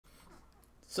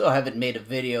So I haven't made a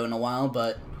video in a while,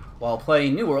 but while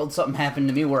playing New World, something happened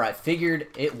to me where I figured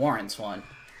it warrants one.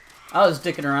 I was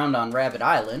dicking around on Rabbit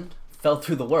Island, fell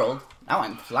through the world, now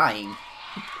I'm flying.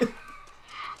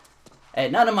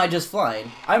 And not am I just flying,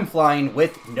 I'm flying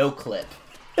with Noclip.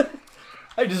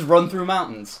 I just run through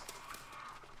mountains.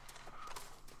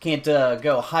 Can't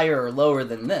go higher or lower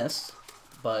than this,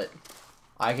 but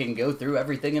I can go through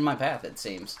everything in my path, it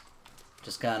seems.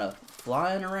 Just kind of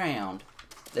flying around.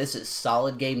 This is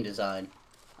solid game design.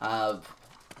 I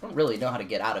don't really know how to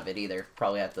get out of it either.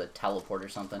 Probably have to teleport or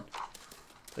something.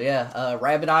 But yeah,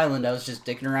 Rabbit Island, I was just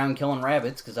dicking around killing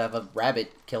rabbits because I have a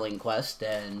rabbit killing quest,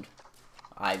 and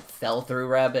I fell through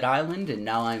Rabbit Island, and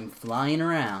now I'm flying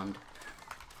around.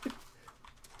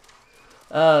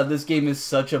 This game is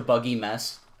such a buggy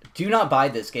mess. Do not buy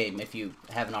this game if you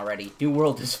haven't already. New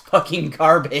World is fucking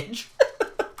garbage.